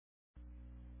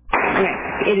All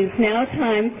right. It is now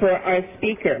time for our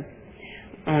speaker.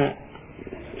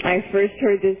 I first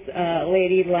heard this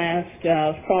lady last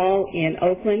fall in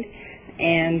Oakland,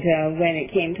 and when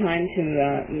it came time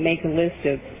to make a list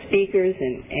of speakers,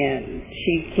 and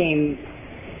she came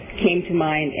to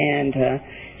mind, and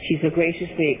she so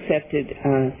graciously accepted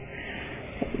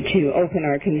to open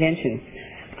our convention.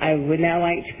 I would now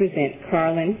like to present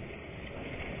Carlin.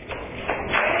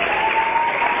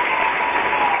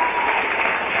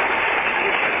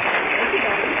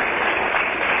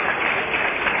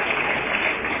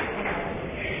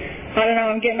 I don't know,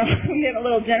 I'm getting a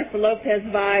little Jennifer Lopez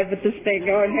vibe with this thing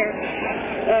going here.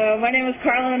 My name is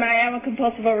Carlin, and I am a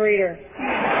compulsive overeater.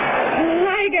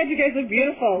 Hi, guys, you guys look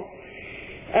beautiful.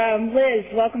 Liz,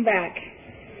 welcome back.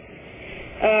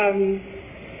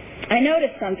 I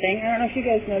noticed something. I don't know if you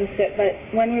guys noticed it,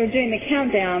 but when we were doing the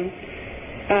countdown,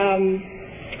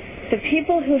 the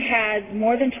people who had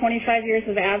more than 25 years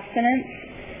of abstinence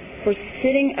were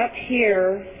sitting up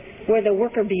here where the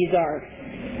worker bees are.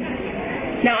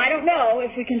 Now, I don't know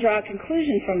if we can draw a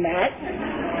conclusion from that,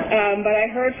 but I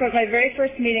heard from my very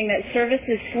first meeting that service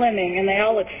is slimming, and they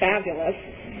all look fabulous.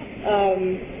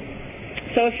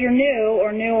 So if you're new or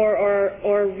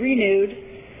renewed,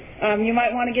 you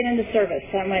might want to get into service.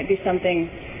 That might be something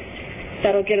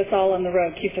that'll get us all on the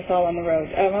road, keep us all on the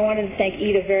road. I wanted to thank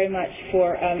Ida very much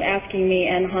for asking me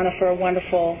and Hannah for a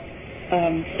wonderful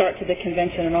start to the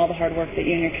convention and all the hard work that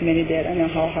you and your committee did. I know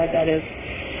how hard that is.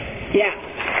 Yeah.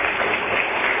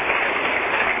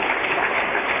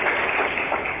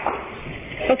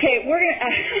 Okay, we're going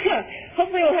to,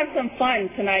 hopefully we'll have some fun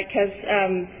tonight because,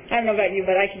 I don't know about you,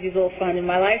 but I could use a little fun in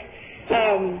my life.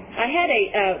 I had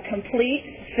a complete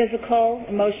physical,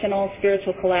 emotional,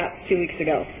 spiritual collapse 2 weeks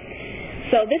ago.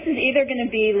 So this is either going to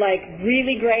be like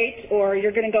really great, or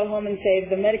you're going to go home and say,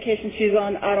 the medication she's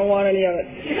on, I don't want any of it.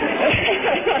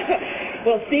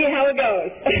 We'll see how it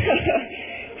goes.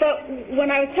 But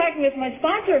when I was talking with my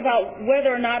sponsor about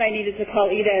whether or not I needed to call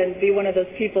Ida and be one of those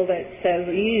people that says,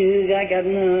 I got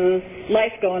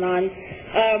life going on,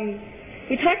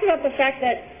 we talked about the fact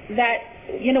that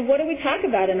what do we talk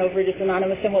about in Overeaters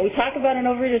Anonymous? And what we talk about in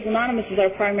Overeaters Anonymous is our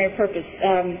primary purpose.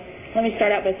 Let me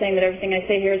start out by saying that everything I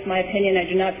say here is my opinion. I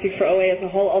do not speak for OA as a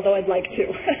whole, although I'd like to.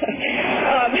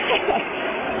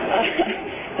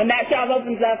 When that job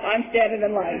opens up, I'm standing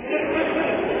in line.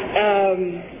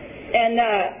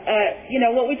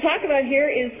 What we talk about here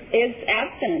is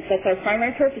abstinence. That's our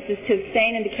primary purpose, is to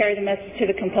abstain and to carry the message to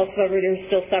the compulsive overeater who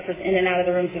still suffers in and out of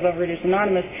the rooms of Overeaters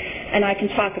Anonymous, and I can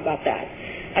talk about that.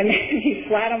 I may be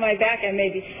flat on my back. I may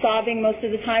be sobbing most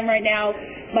of the time right now.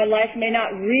 My life may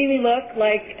not really look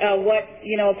like what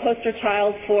a poster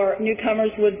child for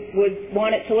newcomers would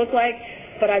want it to look like,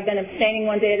 but I've been abstaining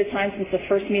one day at a time since the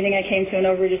first meeting I came to in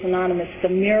Overeaters Anonymous. The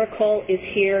miracle is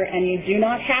here, and you do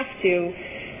not have to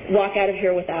walk out of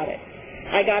here without it.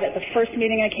 I got it the first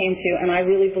meeting I came to, and I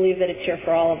really believe that it's here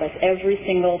for all of us every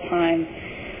single time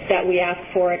that we ask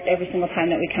for it, every single time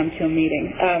that we come to a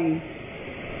meeting.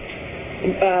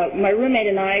 My roommate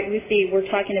and I, Ruthie, were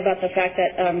talking about the fact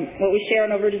that what we share on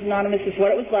Overeaters Anonymous is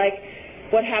what it was like,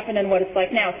 what happened, and what it's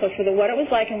like now. So for the what it was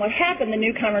like and what happened, the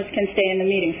newcomers can stay in the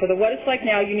meeting. For the what it's like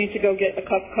now, you need to go get a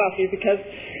cup of coffee because,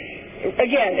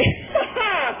 again,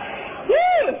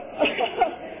 woo!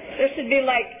 There should be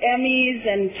like Emmys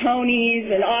and Tonys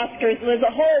and Oscars. There's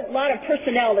a whole lot of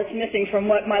personnel that's missing from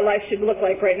what my life should look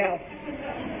like right now.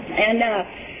 And,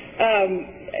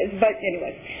 but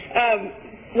anyway,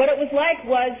 what it was like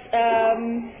was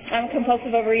I'm a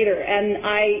compulsive overeater, and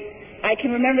I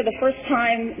can remember the first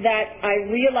time that I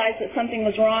realized that something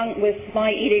was wrong with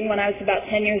my eating when I was about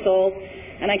 10 years old,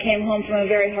 and I came home from a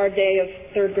very hard day of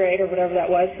third grade or whatever that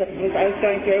was I was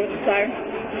going through at the time.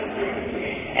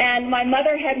 And my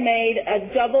mother had made a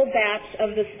double batch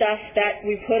of the stuff that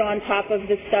we put on top of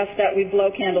the stuff that we blow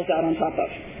candles out on top of.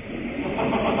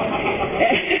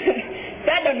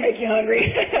 That doesn't make you hungry.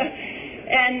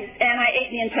 And I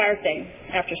ate the entire thing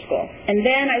after school. And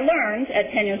then I learned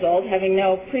at 10 years old, having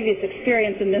no previous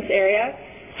experience in this area,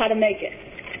 how to make it.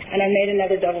 And I made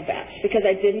another double batch because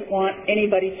I didn't want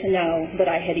anybody to know that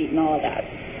I had eaten all of that.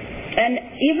 And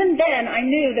even then, I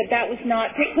knew that that was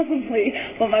not probably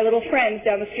what my little friends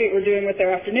down the street were doing with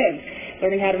their afternoons,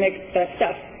 learning how to make that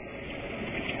stuff.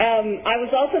 I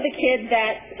was also the kid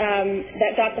that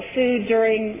got the food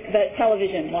during the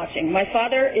television watching. My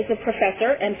father is a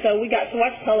professor, and so we got to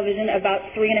watch television about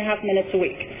 3.5 minutes a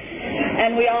week.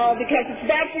 And we all, because it's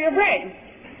bad for your brain.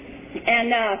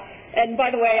 And by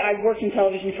the way, I've worked in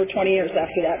television for 20 years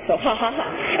after that, so ha ha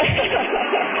ha.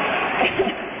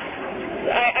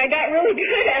 I got really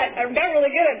good at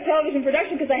television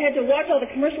production because I had to watch all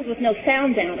the commercials with no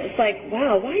sound down. It's like,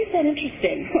 wow, why is that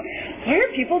interesting? Why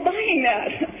are people buying that?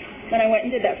 Then I went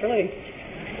and did that for a living.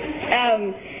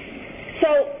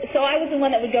 So I was the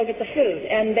one that would go get the food,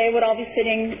 and they would all be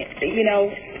sitting,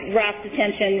 rapt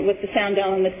attention with the sound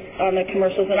down on the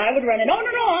commercials, and I would run in, oh,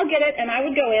 no, I'll get it, and I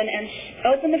would go in and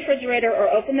open the refrigerator or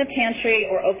open the pantry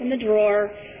or open the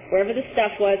drawer, wherever the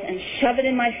stuff was, and shove it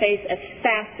in my face as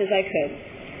fast as I could.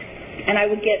 And I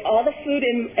would get all the food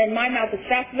in my mouth as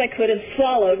fast as I could and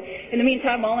swallowed. In the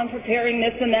meantime, while I'm preparing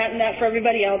this and that for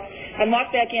everybody else, I'd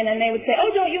walk back in and they would say,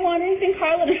 oh, don't you want anything,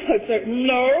 Carla? And I would say,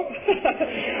 no,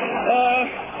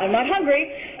 I'm not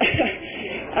hungry.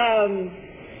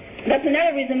 That's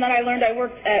another reason that I learned I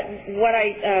worked at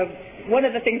one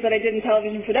of the things that I did in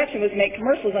television production was make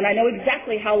commercials, and I know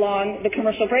exactly how long the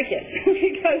commercial break is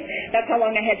because that's how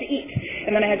long I had to eat,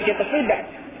 and then I had to get the food back.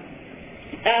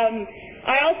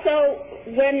 I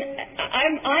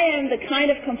am the kind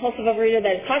of compulsive overeater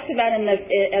that is talked about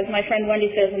as my friend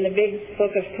Wendy says in the big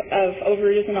book of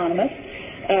Overeaters Anonymous,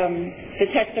 The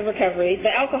Text of Recovery. The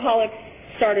alcoholics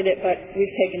started it, but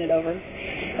we've taken it over.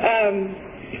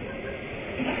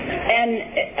 And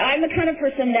I'm the kind of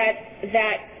person that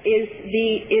is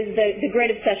the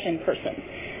great obsession person.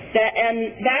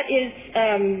 That is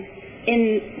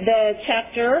in the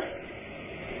chapter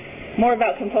more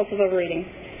about compulsive overeating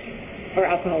or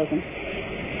alcoholism.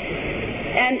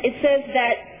 And it says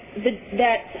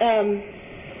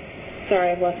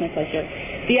sorry, I've lost my place here.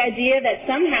 The idea that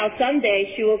somehow,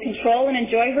 someday, she will control and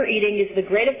enjoy her eating is the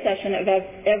great obsession of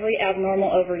every abnormal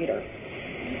overeater.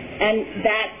 And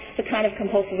that's the kind of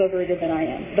compulsive overeater that I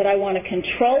am. But I want to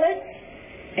control it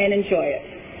and enjoy it.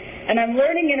 And I'm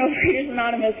learning in Overeaters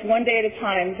Anonymous one day at a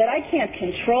time that I can't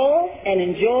control and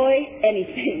enjoy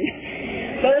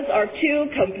anything. Those are two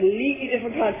completely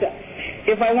different concepts.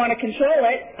 If I want to control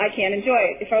it, I can't enjoy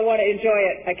it. If I want to enjoy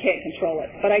it, I can't control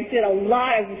it. But I did a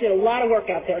lot of work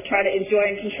out there trying to enjoy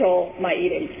and control my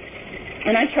eating.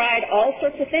 And I tried all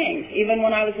sorts of things, even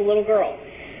when I was a little girl.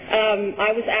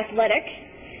 I was athletic,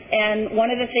 and one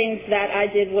of the things that I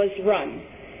did was run.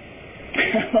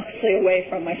 Mostly away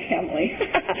from my family.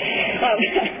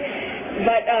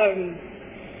 But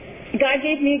God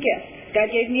gave me a gift. God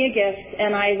gave me a gift,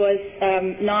 and I was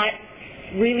not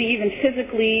really even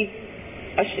physically,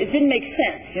 it didn't make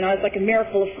sense. It's like a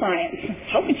miracle of science.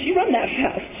 How can she run that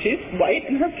fast? She's white,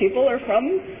 and her people are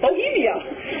from Bohemia.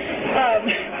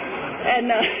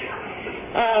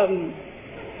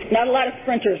 Not a lot of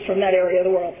sprinters from that area of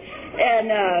the world.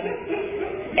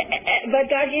 But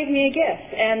God gave me a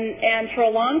gift, and for a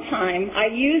long time,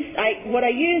 what I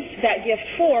used that gift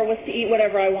for was to eat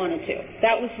whatever I wanted to.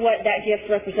 That was what that gift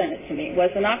represented to me, was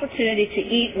an opportunity to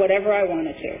eat whatever I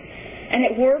wanted to. And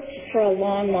it worked for a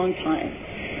long, long time.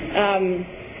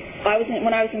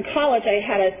 When I was in college, I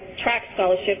had a track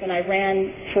scholarship, and I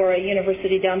ran for a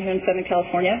university down here in Southern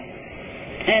California.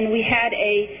 And we had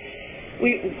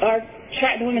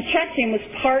the women's track team was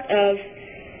part of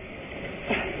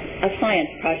a science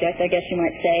project, I guess you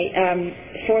might say,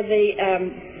 for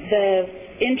the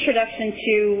introduction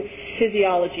to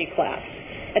physiology class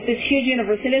at this huge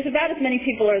university. There's about as many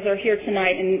people as are here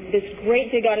tonight in this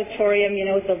great big auditorium,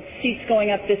 with the seats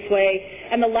going up this way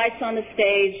and the lights on the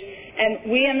stage.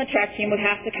 And we on the track team would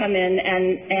have to come in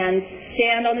and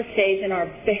stand on the stage in our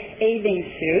bathing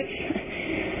suits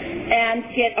and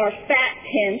get our fat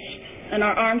pinched and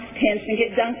our arms pinched and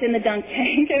get dunked in the dunk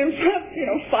tank. And in front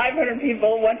of, 500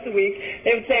 people once a week,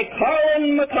 they would say,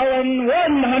 Carlin McCullen,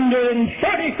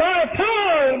 145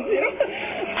 pounds!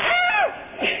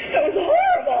 It was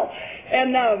horrible.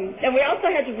 And we also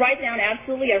had to write down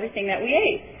absolutely everything that we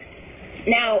ate.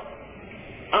 Now,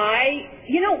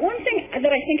 one thing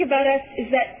that I think about us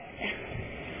is that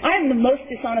I am the most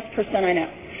dishonest person I know.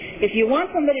 If you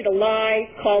want somebody to lie,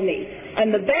 call me.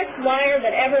 I'm the best liar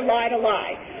that ever lied a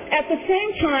lie. At the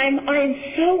same time, I am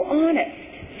so honest.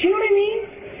 Do you know what I mean?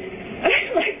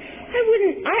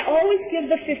 I always give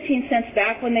the 15 cents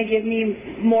back when they give me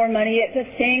more money at the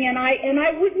thing, and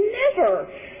I would never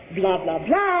blah, blah,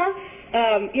 blah,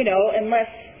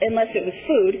 unless it was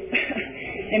food,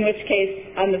 in which case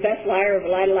I'm the best liar of a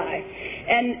lie.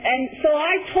 And so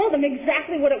I told them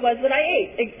exactly what it was that I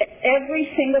ate, every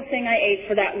single thing I ate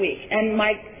for that week. And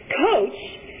my coach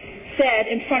said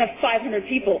in front of 500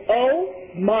 people, oh,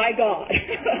 my God.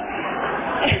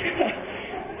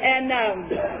 And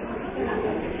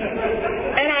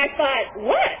I thought,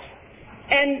 what?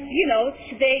 And,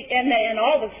 and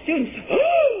all the students,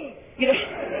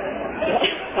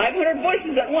 500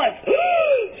 voices at once.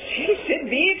 She should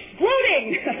be exploding.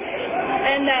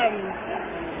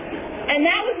 And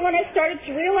that was when I started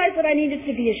to realize that I needed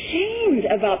to be ashamed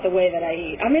about the way that I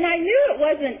eat. I mean, I knew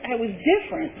I was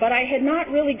different, but I had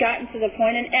not really gotten to the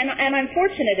point, and I'm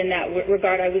fortunate in that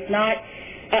regard. I was not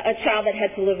a child that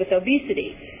had to live with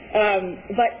obesity.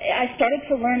 But I started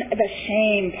to learn the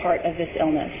shame part of this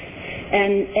illness,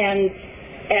 and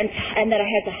that I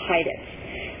had to hide it.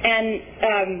 And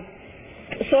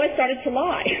so I started to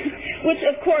lie, which,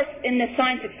 of course, in this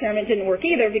science experiment didn't work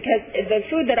either, because the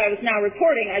food that I was now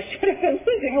reporting, I should have been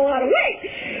losing a lot of weight.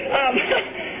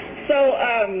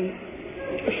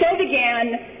 So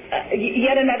began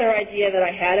yet another idea that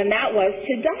I had, and that was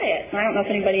to diet. I don't know if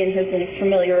anybody in here is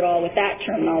familiar at all with that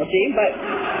terminology, but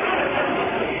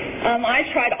I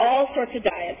tried all sorts of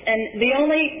diets, and the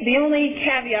only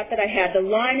caveat that I had, the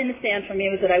line in the sand for me,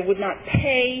 was that I would not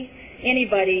pay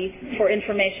anybody for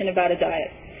information about a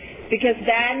diet, because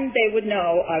then they would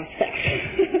know I was fat,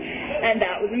 and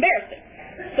that was embarrassing.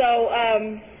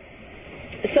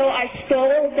 So I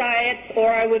stole diets,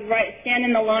 or I would stand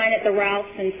in the line at the Ralphs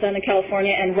in Southern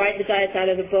California and write the diets out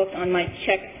of the book on my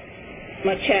checks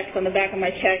on the back of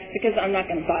my checks, because I'm not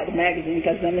going to buy the magazine,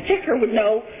 because then the checker would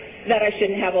know that I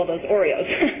shouldn't have all those Oreos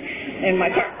in my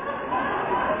cart.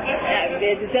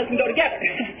 It doesn't go together.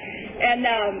 And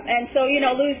so,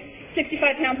 lose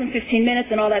 65 pounds in 15 minutes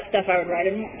and all that stuff I would write.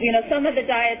 And, some of the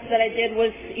diets that I did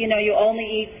was, you only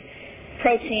eat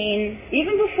protein.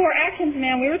 Even before Atkins,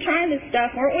 man, we were trying this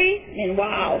stuff, weren't we? And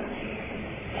wow.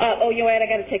 I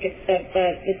got to take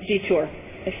a detour.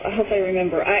 I hope I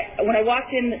remember. When I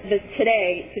walked in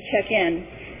today to check in,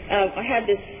 I had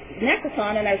this necklace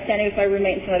on, and I was standing with my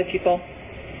roommate and some other people.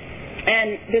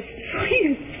 And this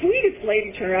sweetest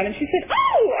lady turned around and she said,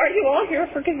 "Oh, are you all here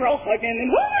for?" Because we're all hugging and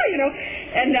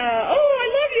and "Oh, I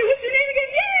love you. What's your name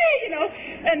again? Yay!"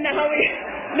 And how we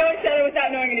know each other without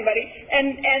knowing anybody.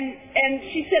 And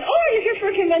she said, "Oh, are you here for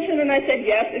a convention?" And I said,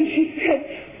 "Yes." And she said,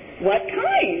 "What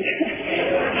kind?"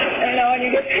 And you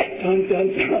get dun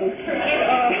dun dun.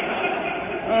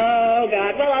 Oh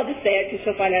God. Well, I'll just say it because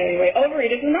she'll find out anyway.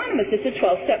 Overeaters Anonymous. It's a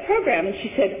 12-step program. And she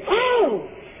said, "Oh,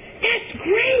 that's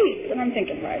great." And I'm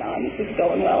thinking, right on, this is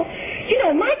going well.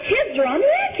 My kids are on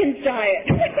the Atkins diet.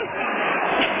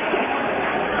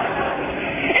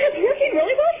 And it's working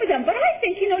really well for them. But I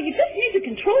think, you just need to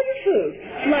control your food.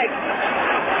 I'm like,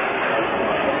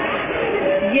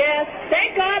 yes,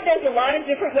 thank God there's a lot of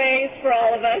different ways for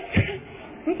all of us.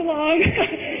 Move along.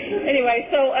 Anyway,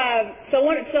 so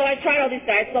I tried all these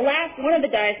diets. One of the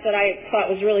diets that I thought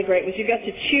was really great was you got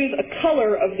to choose a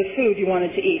color of the food you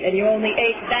wanted to eat, and you only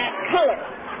ate that color.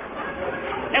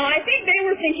 Now, I think they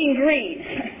were thinking green.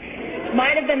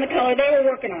 Might have been the color they were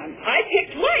working on. I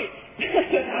picked white.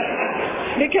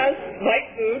 Because white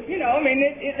food,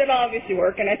 it obviously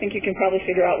worked, and I think you can probably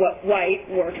figure out what white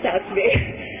works out to be.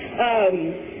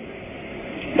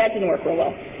 That didn't work real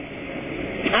well.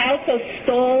 I also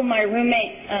stole my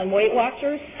roommate's Weight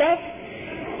Watchers stuff,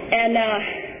 and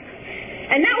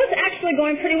that was actually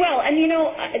going pretty well. And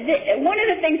one of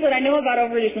the things that I know about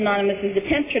Overeaters Anonymous is the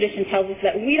 10th tradition tells us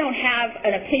that we don't have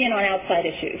an opinion on outside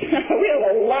issues. We have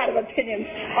a lot of opinions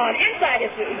on inside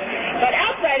issues, but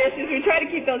outside issues we try to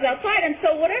keep those outside. And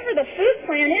so whatever the food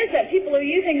plan is that people are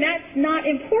using, that's not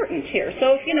important here.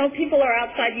 So if people are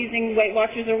outside using Weight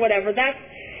Watchers or whatever,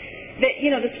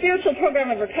 the spiritual program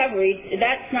of recovery,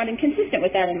 that's not inconsistent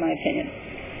with that, in my opinion.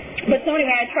 But so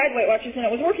anyway, I tried Weight Watchers, and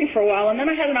it was working for a while, and then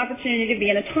I had an opportunity to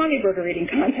be in a Tommy Burger eating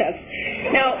contest.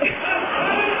 Now,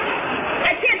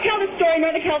 I can't tell this story in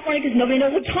Northern California because nobody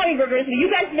knows what Tommy Burger is, but you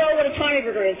guys know what a Tommy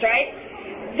Burger is, right?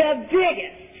 The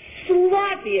biggest,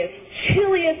 sloppiest,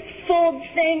 chilliest, full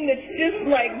thing that's just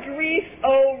like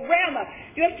grease-o-rama.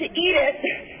 You have to eat it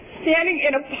standing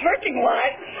in a parking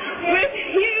lot with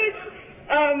huge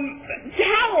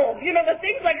towels, the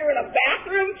things like you're in a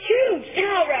bathroom, huge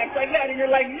towel racks like that, and you're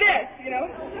like this,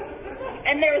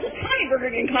 And there was a Tommy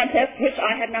Burger eating contest, which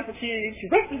I had an opportunity to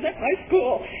represent my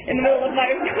school in the middle of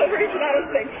my Overeaters Anonymous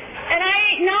thing. And I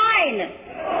ate 9.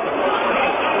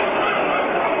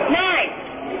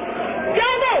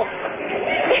 Double!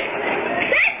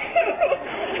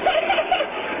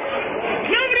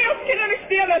 Nobody else can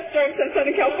understand that story except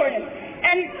Southern Californians.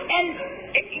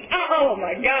 Oh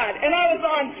my God! And I was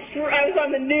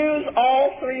on the news,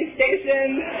 all 3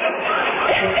 stations,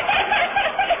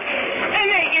 and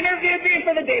they interviewed me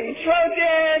for the Daily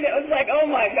Trojan. It was like, oh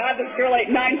my God, this girl ate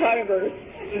 9 Tommy Burgers.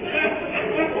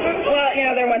 Well,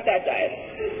 there went that diet.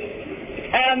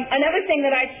 Another thing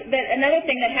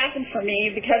that happened for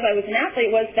me because I was an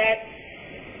athlete was that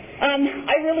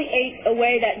I really ate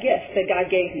away that gift that God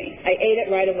gave me. I ate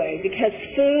it right away because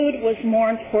food was more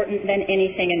important than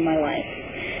anything in my life.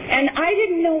 And I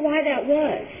didn't know why that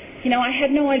was. I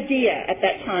had no idea at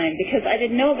that time because I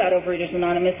didn't know about Overeaters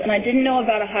Anonymous and I didn't know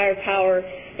about a higher power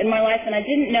in my life, and I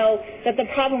didn't know that the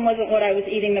problem wasn't what I was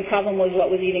eating, the problem was what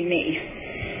was eating me.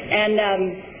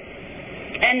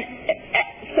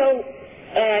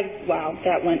 Wow,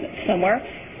 that went somewhere.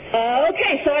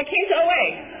 Okay, so I came to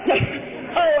OA.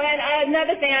 And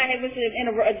another thing, I was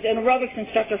an aerobics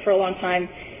instructor for a long time,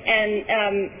 and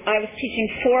I was teaching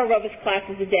 4 aerobics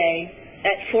classes a day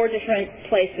at 4 different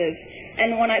places.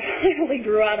 And when I finally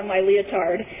grew out of my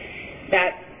leotard,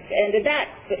 that ended that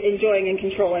enjoying and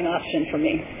controlling option for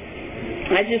me.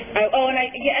 I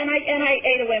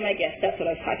ate away my gift. That's what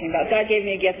I was talking about. God gave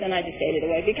me a gift, and I just ate it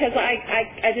away because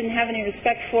I didn't have any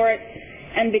respect for it,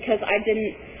 and because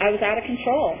I was out of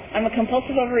control. I'm a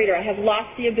compulsive overeater. I have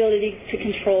lost the ability to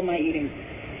control my eating.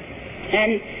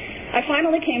 And I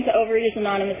finally came to Overeaters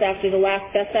Anonymous after the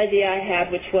last best idea I had,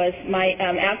 which was my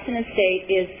abstinence date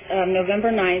is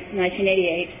November 9th,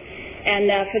 1988.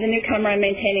 And for the newcomer, I'm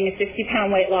maintaining a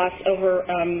 60-pound weight loss over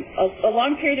a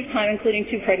long period of time, including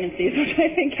 2 pregnancies, which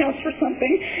I think counts for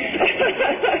something.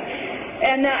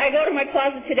 And I go to my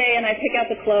closet today, and I pick out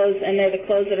the clothes, and they're the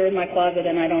clothes that are in my closet,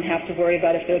 and I don't have to worry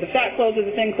about if they're the fat clothes or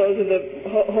the thin clothes or the,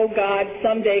 oh God,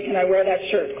 someday can I wear that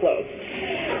shirt clothes.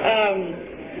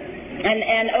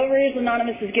 And Overeaters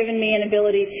Anonymous has given me an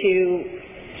ability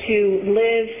to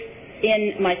live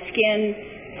in my skin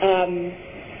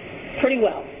pretty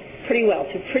well,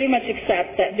 to pretty much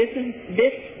accept that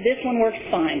this one works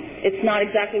fine. It's not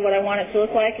exactly what I want it to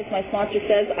look like. As my sponsor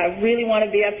says, I really want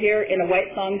to be up here in a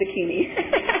white thong bikini.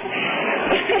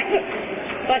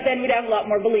 But then we'd have a lot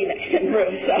more bulimic in the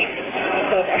room, so I'll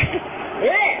go there.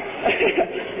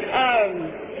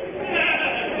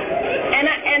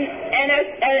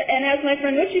 And as my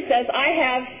friend Richie says, I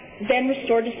have been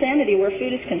restored to sanity where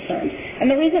food is concerned. And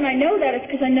the reason I know that is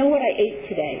because I know what I ate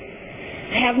today.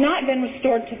 I have not been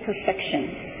restored to perfection.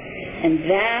 And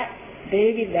that,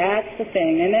 baby, that's the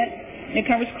thing, isn't it?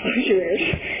 Newcomers, close your ears.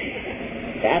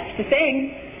 That's the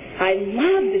thing. I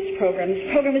love this program. This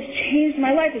program has changed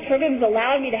my life. This program has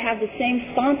allowed me to have the same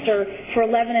sponsor for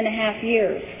 11 and a half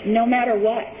years, no matter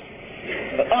what.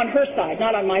 On her side,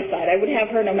 not on my side. I would have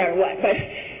her no matter what. But,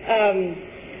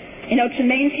 to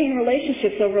maintain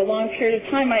relationships over a long period of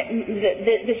time,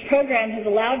 this program has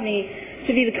allowed me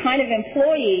to be the kind of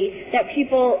employee that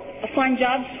people find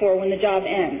jobs for when the job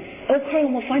ends. Oh,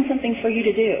 Carlin, we'll find something for you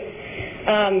to do.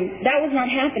 That was not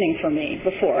happening for me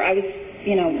before. I was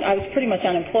pretty much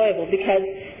unemployable because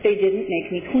they didn't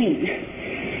make me queen.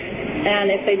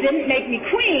 And if they didn't make me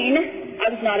queen, I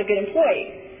was not a good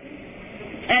employee.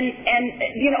 And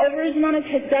Overeaters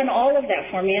Anonymous has done all of that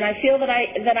for me, and I feel that I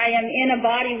am in a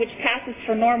body which passes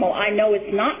for normal. I know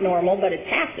it's not normal, but it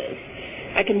passes.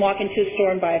 I can walk into a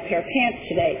store and buy a pair of pants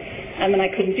today, and I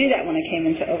couldn't do that when I came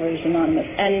into Overeaters Anonymous.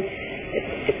 And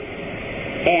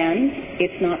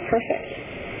it's not perfect.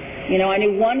 I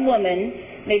knew one woman,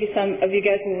 maybe some of you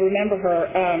guys will remember her,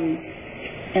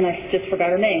 and I just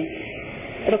forgot her name.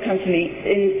 It'll come to me.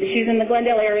 She's in the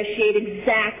Glendale area. She ate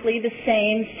exactly the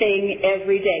same thing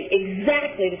every day.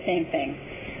 Exactly the same thing.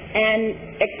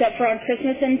 And except for on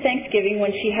Christmas and Thanksgiving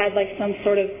when she had like some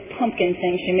sort of pumpkin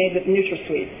thing she made with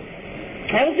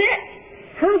NutraSweet. That was it.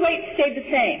 Her weight stayed the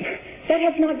same. That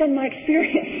has not been my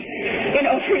experience in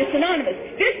Overeaters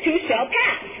Anonymous. This too shall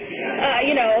pass.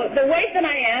 The weight that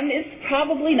I am is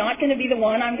probably not going to be the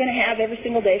one I'm going to have every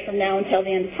single day from now until the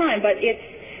end of time. But it's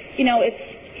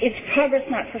progress,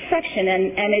 not perfection,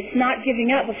 and it's not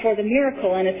giving up before the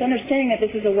miracle, and it's understanding that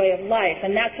this is a way of life,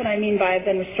 and that's what I mean by I've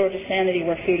been restored to sanity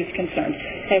where food is concerned.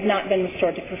 I have not been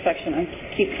restored to perfection. I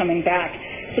keep coming back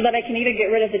so that I can either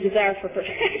get rid of the desire for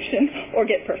perfection or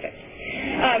get perfect.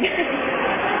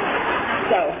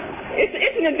 So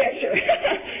it's an adventure.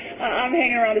 I'm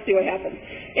hanging around to see what happens.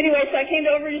 Anyway, so I came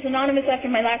to Overeaters Anonymous after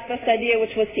my last best idea,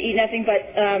 which was to eat nothing but,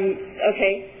 9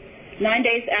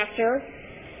 days after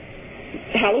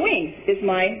Halloween is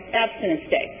my abstinence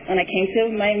day. And I came to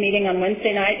my meeting on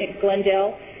Wednesday night at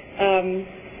Glendale 9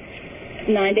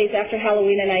 days after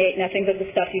Halloween, and I ate nothing but the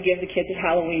stuff you give the kids at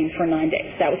Halloween for 9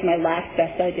 days. That was my last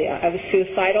best idea. I was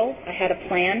suicidal. I had a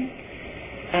plan.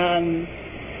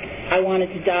 I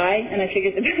wanted to die, and I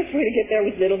figured the best way to get there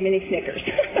was little mini Snickers.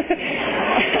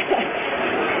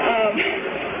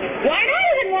 Why not?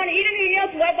 I didn't want to eat anything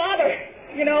else. Why bother?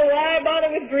 Why bother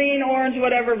with green, orange,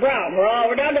 whatever, brown?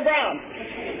 We're down to brown.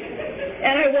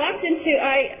 And I walked into,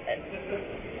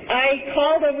 I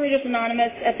called Overeaters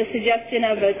Anonymous at the suggestion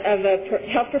of a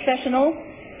health professional,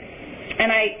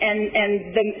 and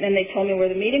they told me where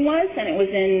the meeting was, and it was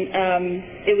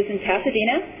in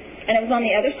Pasadena, And it was on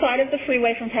the other side of the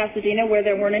freeway from Pasadena where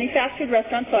there weren't any fast food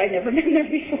restaurants, so I'd never been there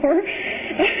before.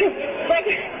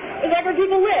 It was like where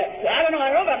people live. I don't know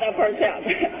about that part of town.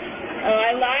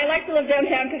 I like to live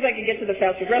downtown because I could get to the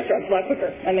fast food restaurants a lot quicker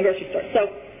and the grocery store. So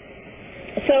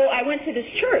I went to this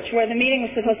church where the meeting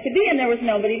was supposed to be, and there was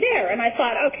nobody there. And I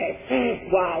thought, okay,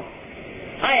 wow,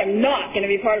 I am not going to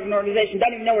be part of an organization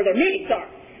that doesn't even know where their meetings are.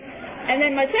 And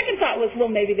then my second thought was, well,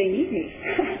 maybe they need me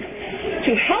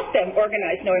to help them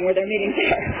organize knowing where their meetings are.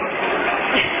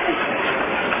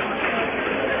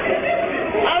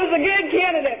 I was a good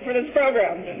candidate for this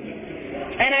program.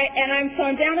 So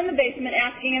I'm down in the basement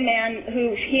asking a man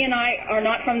who he and I are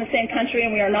not from the same country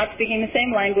and we are not speaking the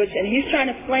same language, and he's trying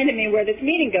to explain to me where this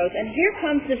meeting goes. And here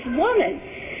comes this woman.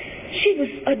 She was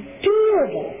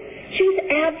adorable. She was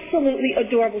absolutely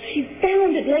adorable. She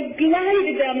bounded, like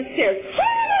glided down the stairs. Hi!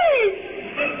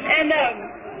 And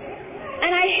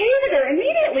I hated her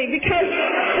immediately because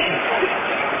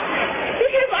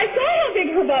I saw how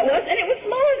big her butt was, and it was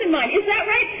smaller than mine. Is that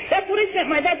right? That's what I spent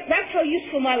that's how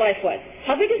useful my life was.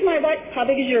 How big is my butt? How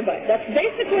big is your butt? That's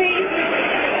basically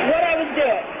what I was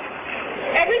doing.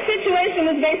 Every situation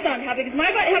was based on how big is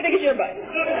my butt, how big is your butt.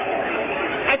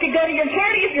 I could go to your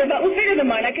party if your butt was bigger than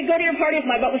mine. I could go to your party if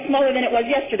my butt was smaller than it was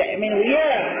yesterday. I mean,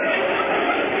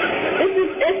 yeah.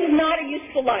 This is not a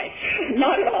useful life.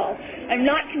 Not at all. I'm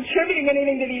not contributing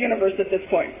anything to the universe at this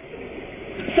point.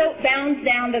 So bounds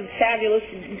down the fabulous,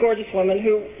 gorgeous woman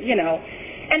who,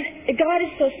 and God is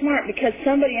so smart because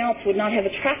somebody else would not have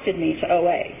attracted me to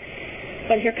OA.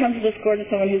 But here comes this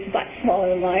gorgeous woman whose butt's smaller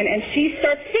than mine, and she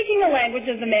starts speaking the language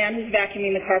of the man who's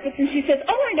vacuuming the carpets, and she says,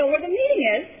 oh, I know where the meeting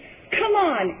is. Come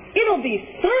on, it'll be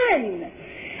fun.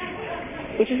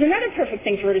 Which is another perfect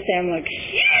thing for her to say. I'm like,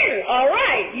 sure, all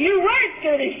right, you're right, it's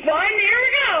going to be fun, here we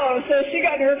go. So she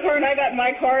got in her car and I got in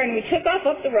my car, and we took off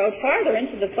up the road farther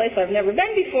into the place I've never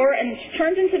been before, and she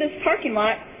turned into this parking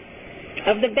lot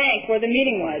of the bank where the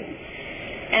meeting was.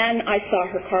 And I saw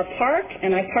her car park,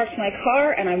 and I parked my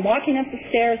car, and I'm walking up the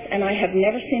stairs, and I have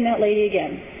never seen that lady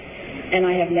again. And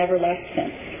I have never left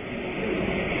since.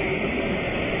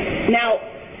 Now,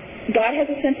 God has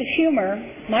a sense of humor.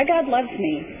 My God loves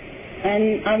me.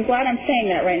 And I'm glad I'm saying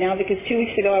that right now because 2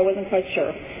 weeks ago I wasn't quite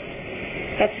sure.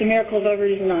 That's the miracle of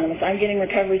Overeaters Anonymous. I'm getting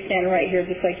recovery standing right here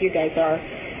just like you guys are.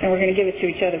 And we're going to give it to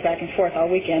each other back and forth all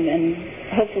weekend and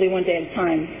hopefully one day at a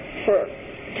time for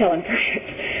till I'm perfect.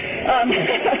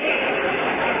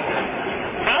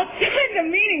 Outside the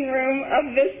meeting room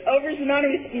of this Overeaters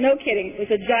Anonymous, no kidding, was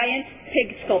a giant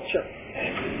pig sculpture.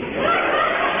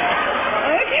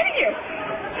 I'm not kidding you.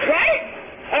 Right?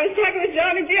 I was talking with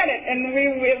John and Janet, and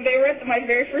they were at my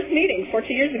very first meeting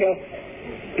 14 years ago.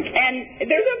 And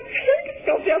there's a pig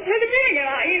sculpture outside the meeting, and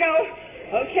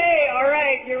okay, all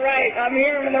right, you're right. I'm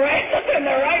here. I'm in the right place. I'm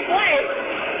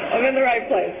in the right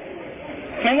place.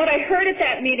 And what I heard at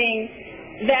that meeting,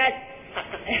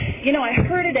 I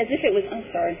heard it as if it was. I'm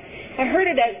sorry. I heard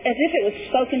it as if it was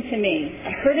spoken to me.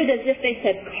 I heard it as if they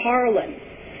said, Carlin,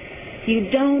 you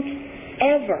don't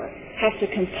ever have to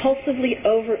compulsively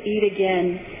overeat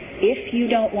again if you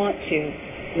don't want to,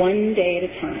 one day at a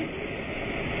time.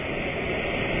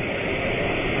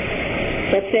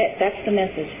 That's it. That's the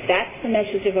message. That's the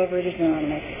message of Overeaters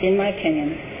Anonymous, in my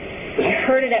opinion. I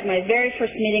heard it at my very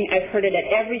first meeting. I've heard it at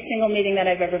every single meeting that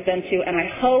I've ever been to, and I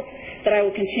hope that I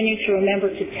will continue to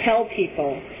remember to tell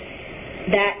people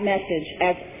that message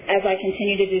as I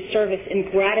continue to do service in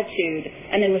gratitude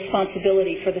and in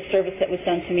responsibility for the service that was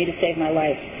done to me to save my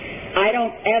life. I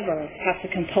don't ever have to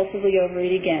compulsively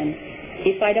overeat again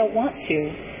if I don't want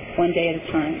to, one day at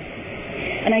a time.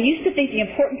 And I used to think the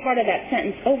important part of that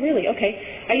sentence, oh, really? Okay.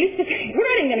 I used to think, we're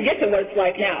not even going to get to what it's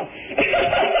like now.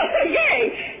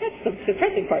 Yay! That's the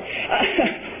depressing part.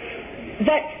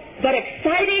 But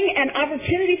exciting and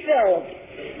opportunity-filled.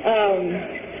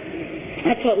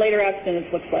 That's what later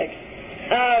abstinence looks like.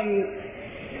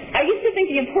 I used to think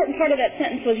the important part of that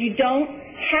sentence was you don't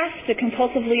have to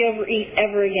compulsively overeat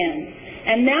ever again.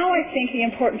 And now I think the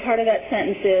important part of that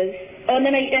sentence is, and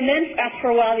then after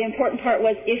a while the important part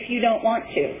was if you don't want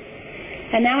to.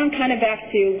 And now I'm kind of back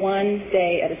to one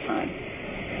day at a time.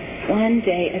 One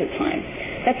day at a time.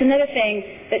 That's another thing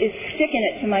that is sticking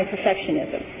it to my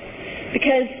perfectionism.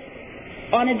 Because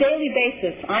on a daily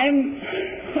basis, I'm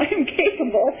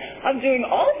capable of doing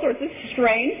all sorts of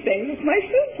strange things with my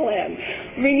food plan.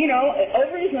 I mean,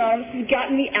 Overeaters Anonymous has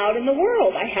gotten me out in the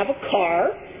world. I have a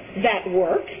car that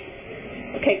works.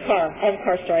 Okay, car. I have a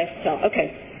car story I have to tell.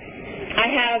 Okay. I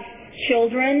have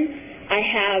children. I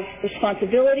have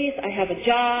responsibilities. I have a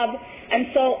job. And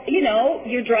so,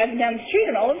 you're driving down the street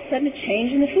and all of a sudden a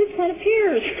change in the food plan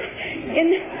appears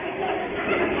in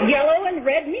yellow and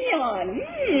red neon.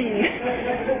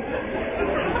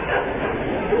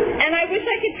 And I wish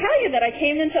I could tell you that I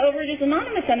came into Overeaters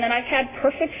Anonymous and that I've had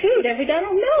perfect food every day. I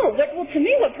don't know. Well, to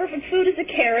me, what perfect food is a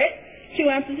carrot, 2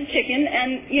 ounces of chicken,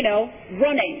 and,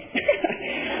 running.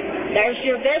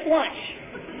 There's lunch.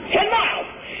 10 miles.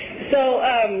 So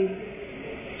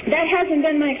that hasn't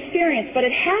been my experience, but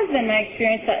it has been my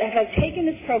experience that as I've taken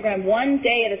this program one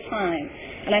day at a time,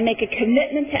 and I make a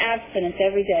commitment to abstinence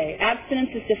every day. Abstinence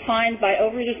is defined by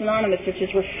Overeaters Anonymous, which is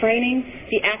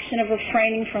the action of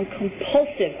refraining from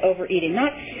compulsive overeating,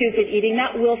 not stupid eating,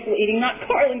 not willful eating, not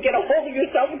Carlin, get a hold of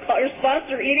yourself and call your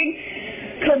sponsor eating.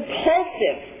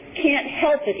 Compulsive. Can't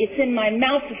help it. It's in my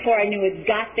mouth before I knew it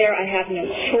got there. I have no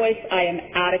choice. I am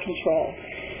out of control.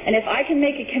 And if I can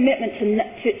make a commitment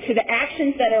to the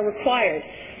actions that are required,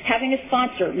 having a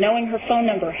sponsor, knowing her phone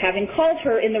number, having called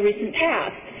her in the recent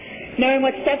past, knowing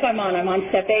what step I'm on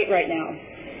step 8 right now,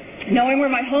 knowing where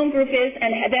my home group is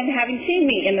and them having seen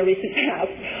me in the recent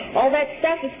past, all that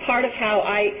stuff is part of how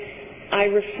I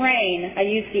refrain. I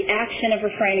use the action of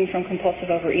refraining from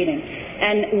compulsive overeating.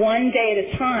 And one day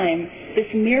at a time, this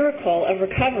miracle of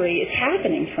recovery is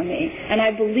happening for me. And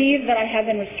I believe that I have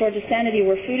been restored to sanity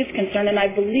where food is concerned, and I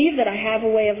believe that I have a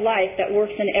way of life that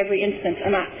works in every instance.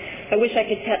 And I wish I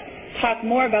could talk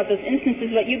more about those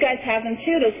instances, but you guys have them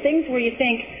too, those things where you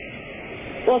think,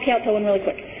 well, okay, I'll tell one really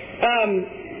quick.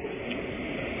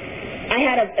 I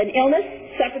had an illness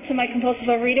separate to my compulsive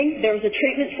overeating. There was a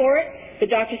treatment for it. The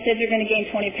doctor said you're going to gain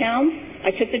 20 pounds.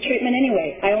 I took the treatment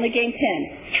anyway. I only gained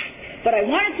 10. But I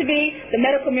wanted to be the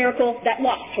medical miracle that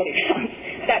lost 20 pounds.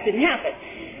 That didn't happen.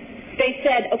 They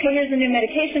said, okay, here's a new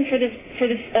medication for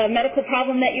this medical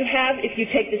problem that you have. If you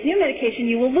take this new medication,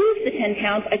 you will lose the 10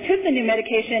 pounds. I took the new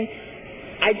medication.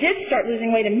 I did start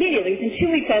losing weight immediately. Within 2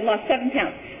 weeks, I had lost 7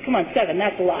 pounds. Come on, 7,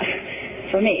 that's a lot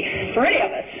for me, for any of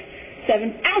us.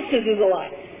 7 ounces is a lot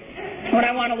when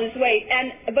I want to lose weight.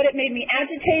 But it made me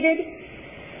agitated,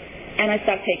 and I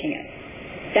stopped taking it.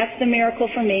 That's the miracle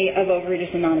for me of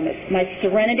Overeaters Anonymous. My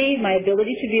serenity, my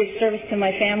ability to be of service to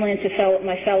my family and to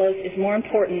my fellows is more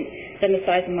important than the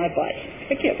size of my butt.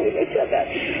 I can't believe I said that.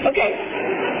 Okay.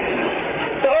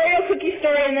 The Oreo cookie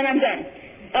story, and then I'm done.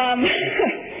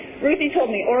 Ruthie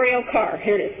told me, Oreo car.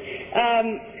 Here it is.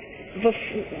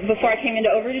 Before I came into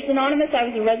Overeaters Anonymous, I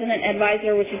was a resident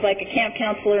advisor, which is like a camp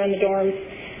counselor in the dorms.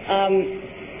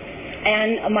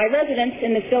 And my residents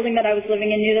in this building that I was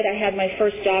living in knew that I had my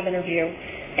first job interview,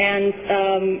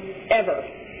 ever.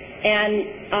 And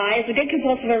I, as a good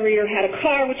compulsive overeater, had a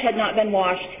car which had not been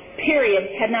washed, period,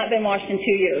 had not been washed in 2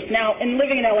 years. Now, in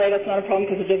living in LA, that's not a problem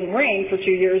because it doesn't rain for 2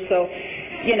 years, so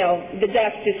the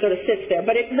dust just sort of sits there.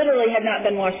 But it literally had not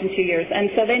been washed in 2 years.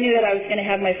 And so they knew that I was going to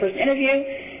have my first interview,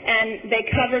 and they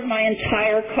covered my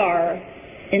entire car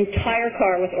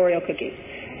with Oreo cookies.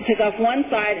 Took off one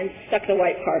side and stuck the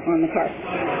white part on the car.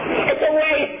 It's a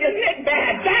waste, isn't it?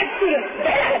 Bad. Bad students.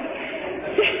 Bad.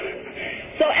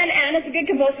 And as a good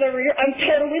compulsive overeater, I'm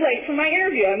totally late for my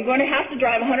interview. I'm going to have to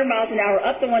drive 100 miles an hour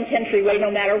up the 110 freeway no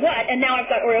matter what, and now I've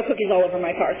got Oreo cookies all over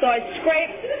my car. So I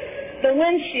scraped the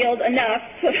windshield enough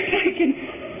so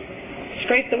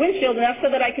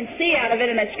that I can see out of it,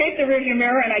 and I scrape the rearview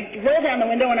mirror, and I roll down the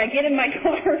window, and I get in my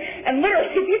car, and literally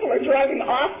people are driving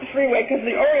off the freeway because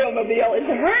the Oreo mobile is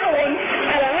hurtling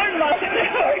at 100 miles an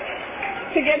hour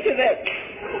to get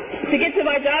to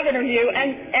my job interview,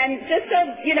 and just so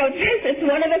it's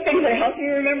one of the things that helps me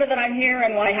remember that I'm here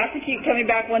and why I have to keep coming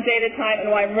back one day at a time,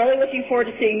 and why I'm really looking forward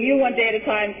to seeing you one day at a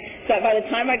time, so that by the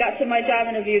time I got to my job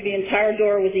interview, the entire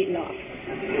door was eaten off.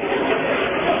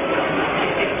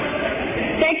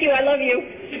 Thank you. I love you.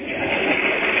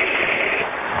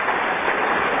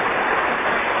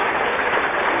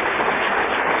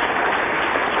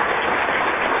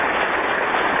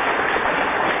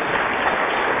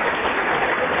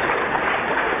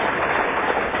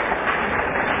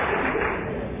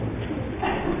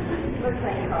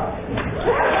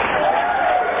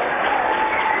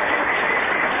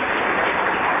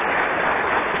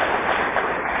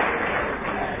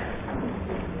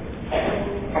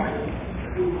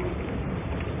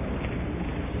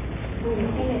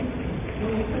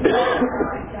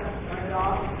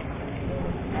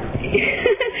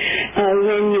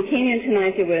 When you came in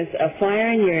tonight, there was a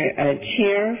flyer in your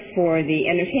chair for the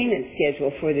entertainment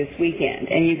schedule for this weekend,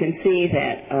 and you can see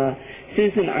that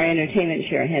Susan, our entertainment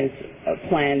chair, has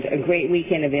planned a great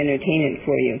weekend of entertainment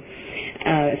for you,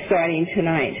 starting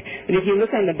tonight. But if you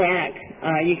look on the back,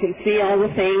 you can see all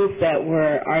the things that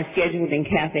are scheduled in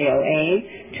Cafe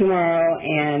OA tomorrow,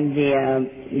 and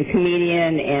the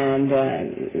comedian and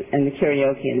the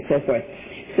karaoke and so forth.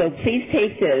 So please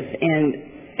take this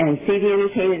and see the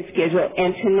entertainment schedule.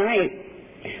 And tonight,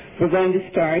 We're going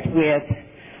to start with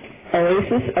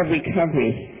Oasis of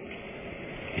Recovery.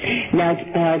 Now,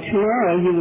 tomorrow you